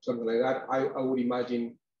is something like that, I would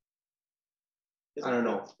imagine, I don't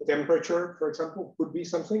know, temperature, for example, could be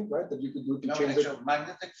something, right, that you could do to change the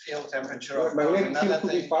magnetic field temperature. magnetic field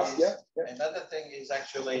could be fast, Another thing is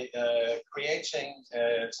actually creating,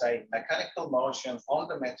 say, mechanical motion on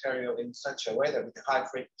the material in such a way that with high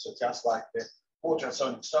frequency, just like the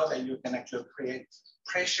ultrasonic, so that you can actually create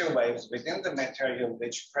pressure waves within the material,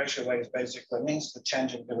 which pressure waves basically means the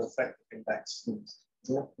change in the reflective index.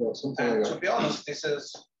 Yeah, something and like to that. be honest, this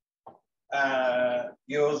is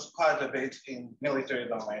used quite a bit in military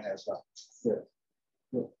domain as well.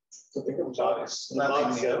 So think of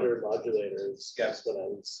Mach-Zehnder modulators. That's what I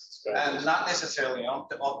was describing. And not necessarily on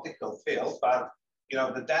the optical field, but you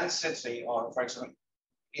know, the density, or for example,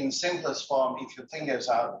 in simplest form, if you think it's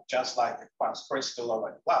just like a quartz crystal or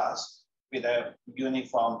a glass with a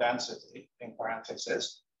uniform density, in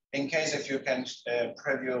parentheses, in case if you can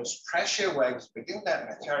produce pressure waves within that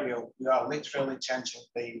material, you are literally changing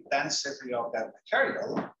the density of that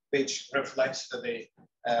material, which reflects the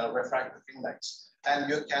refractive index. And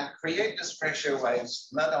you can create these pressure waves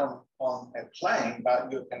not on a plane,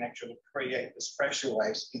 but you can actually create these pressure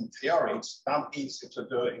waves in theory. It's not easy to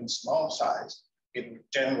do in small size. It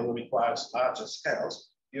generally requires larger scales.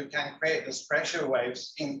 You can create these pressure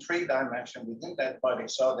waves in 3 dimensions within that body,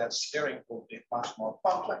 so that steering will be much more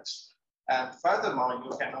complex. And furthermore,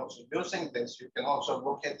 you can also, using this, you can also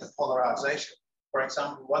look at the polarization. For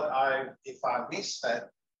example, if I missed that,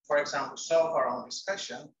 for example, so far on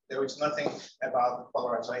discussion, there is nothing about the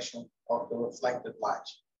polarization of the reflected light.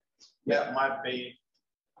 That might be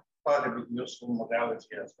quite a bit useful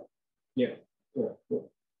modality as well. Yeah.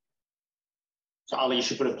 So Ali, you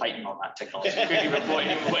should put a patent on that technology.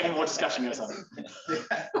 Any more discussion or something?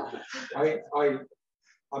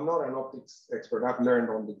 I'm not an optics expert. I've learned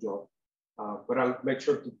on the job, but I'll make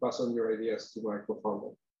sure to pass on your ideas to my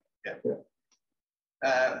co-founder.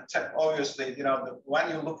 Obviously, you know, when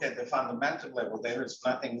you look at the fundamental level, there is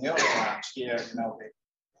nothing new around here.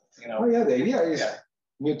 Oh yeah, the idea is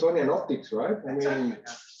Newtonian optics, right? I mean,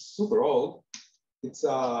 super old. It's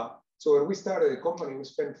so when we started the company, we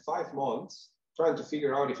spent 5 months trying to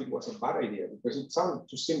figure out if it was a bad idea, because it sounded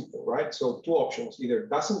too simple, right? So 2 options: either it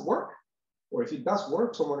doesn't work, or if it does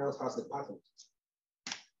work, someone else has the patent.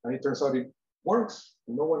 And it turns out it works.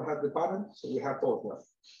 No one had the patent, so we have both now.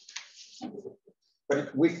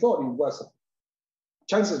 But we thought it was,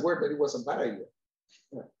 chances were that it was a bad idea.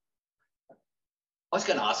 I was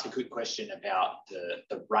going to ask a quick question about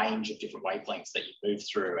the range of different wavelengths that you move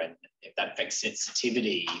through, and if that affects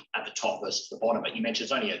sensitivity at the top versus the bottom. But you mentioned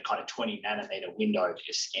it's only a kind of 20 nanometer window that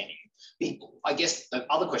you're scanning. I guess the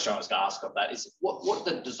other question I was going to ask of that is what are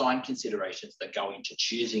the design considerations that go into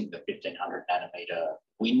choosing the 1500 nanometer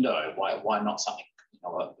window? Why not something,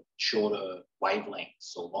 shorter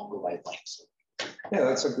wavelengths or longer wavelengths? Yeah,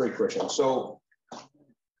 that's a great question. So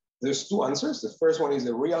there's 2 answers. The first one is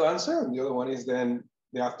the real answer, and the other one is then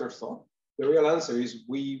the afterthought. The real answer is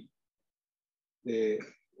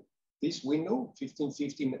this window,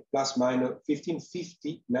 1550 plus minus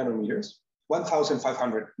 1550 nanometers,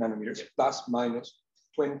 1500 nanometers plus minus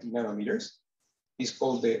 20 nanometers, is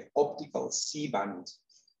called the optical C-band,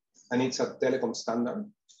 and it's a telecom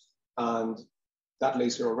standard. And that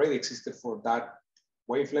laser already existed for that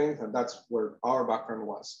wavelength, and that's where our background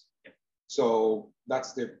was. So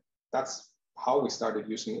that's how we started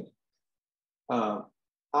using it.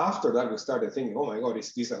 After that, we started thinking, oh my God,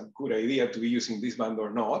 is this a good idea to be using this band or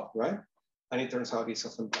not, right? And it turns out it's a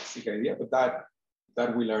fantastic idea, but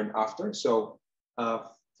that we learned after. So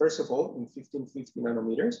first of all, in 1550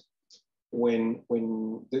 nanometers, when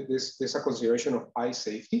there's a consideration of eye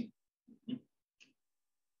safety,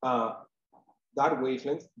 that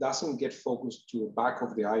wavelength doesn't get focused to the back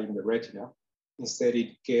of the eye in the retina. Instead,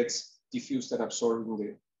 it gets diffused and absorbed in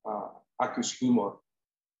the aqueous humor.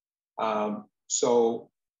 So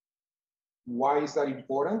why is that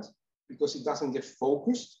important? Because it doesn't get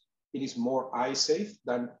focused. It is more eye safe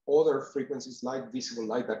than other frequencies like visible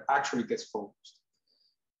light that actually gets focused.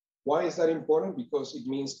 Why is that important? Because it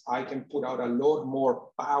means I can put out a lot more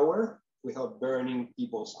power without burning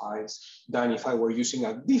people's eyes than if I were using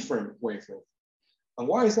a different wavelength. And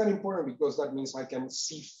why is that important? Because that means I can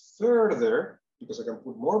see further because I can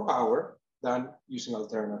put more power than using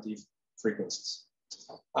alternative frequencies.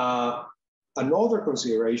 Another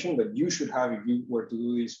consideration that you should have if you were to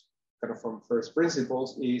do this kind of from first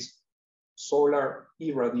principles is solar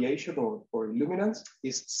irradiation or illuminance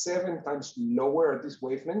is 7 times lower at this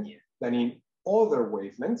wavelength than in other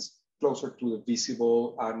wavelengths closer to the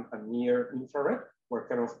visible and near infrared, or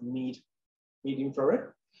kind of mid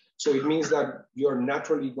infrared. So it means that you're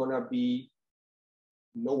naturally gonna be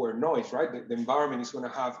lower noise, right? The environment is gonna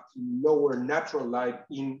have lower natural light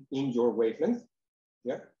in your wavelength,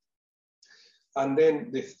 yeah? And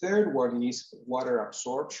then the third one is water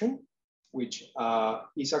absorption, which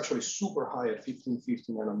is actually super high at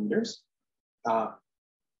 1550 nanometers.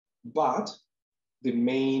 But the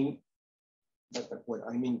main, what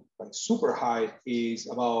I mean by super high is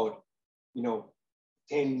about,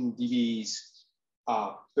 10 dBs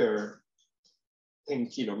per 10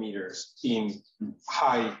 kilometers in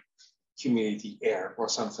high humidity air or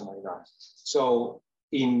something like that. So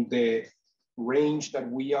in the range that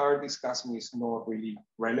we are discussing is not really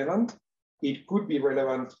relevant. It could be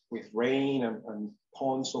relevant with rain and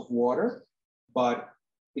ponds of water, but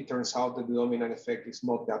it turns out that the dominant effect is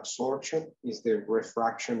not the absorption, it's the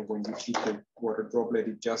refraction. When you hit the water droplet,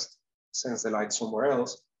 it just sends the light somewhere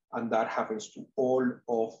else. And that happens to all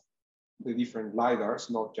of the different LiDARs,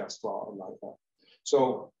 not just to our LiDAR.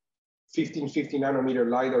 So 1550 nanometer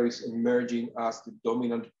LiDAR is emerging as the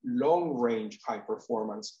dominant long range high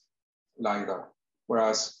performance LiDAR,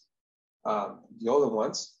 whereas the other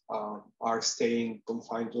ones are staying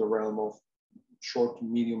confined to the realm of short to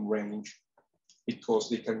medium range because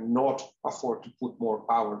they cannot afford to put more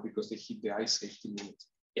power because they hit the eye safety limit.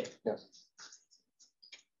 Yeah. Yes.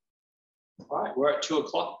 All right, we're at 2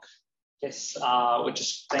 o'clock. Yes, we'll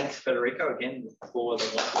just thank Federico again for the